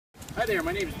Hi there,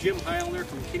 my name is Jim Heilner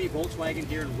from Kinney Volkswagen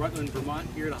here in Rutland, Vermont,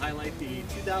 here to highlight the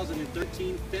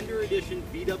 2013 Fender Edition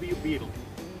VW Beetle.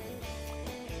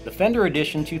 The Fender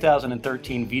Edition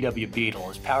 2013 VW Beetle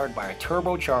is powered by a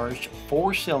turbocharged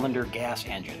 4-cylinder gas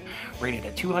engine rated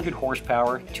at 200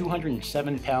 horsepower,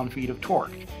 207 pound-feet of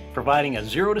torque, providing a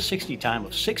 0 to 60 time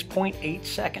of 6.8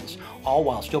 seconds, all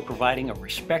while still providing a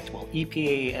respectable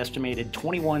EPA estimated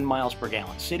 21 miles per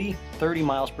gallon city, 30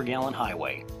 miles per gallon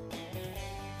highway.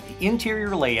 The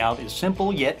interior layout is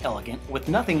simple yet elegant, with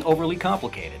nothing overly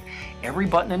complicated. Every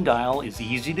button and dial is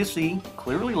easy to see,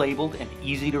 clearly labeled, and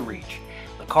easy to reach.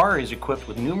 The car is equipped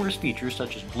with numerous features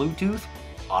such as Bluetooth,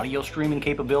 audio streaming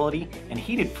capability, and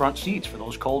heated front seats for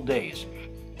those cold days.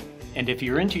 And if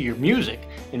you're into your music,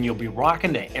 then you'll be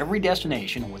rocking to every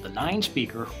destination with a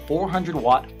 9-speaker,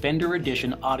 400-watt Fender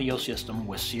Edition audio system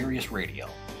with Sirius radio.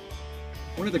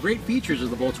 One of the great features of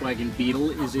the Volkswagen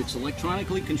Beetle is its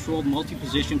electronically controlled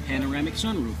multi-position panoramic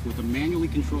sunroof with a manually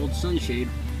controlled sunshade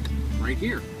right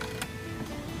here.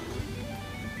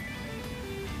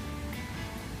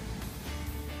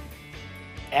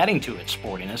 Adding to its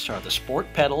sportiness are the sport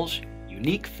pedals,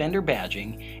 unique Fender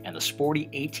badging, and the sporty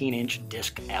 18-inch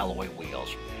disc alloy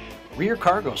wheels. Rear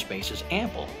cargo space is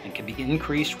ample and can be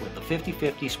increased with the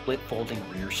 50/50 split folding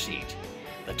rear seat.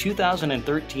 The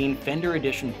 2013 Fender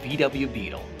Edition VW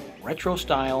Beetle, retro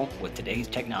style with today's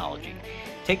technology.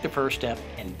 Take the first step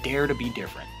and dare to be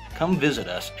different. Come visit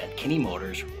us at Kinney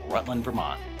Motors, Rutland,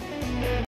 Vermont.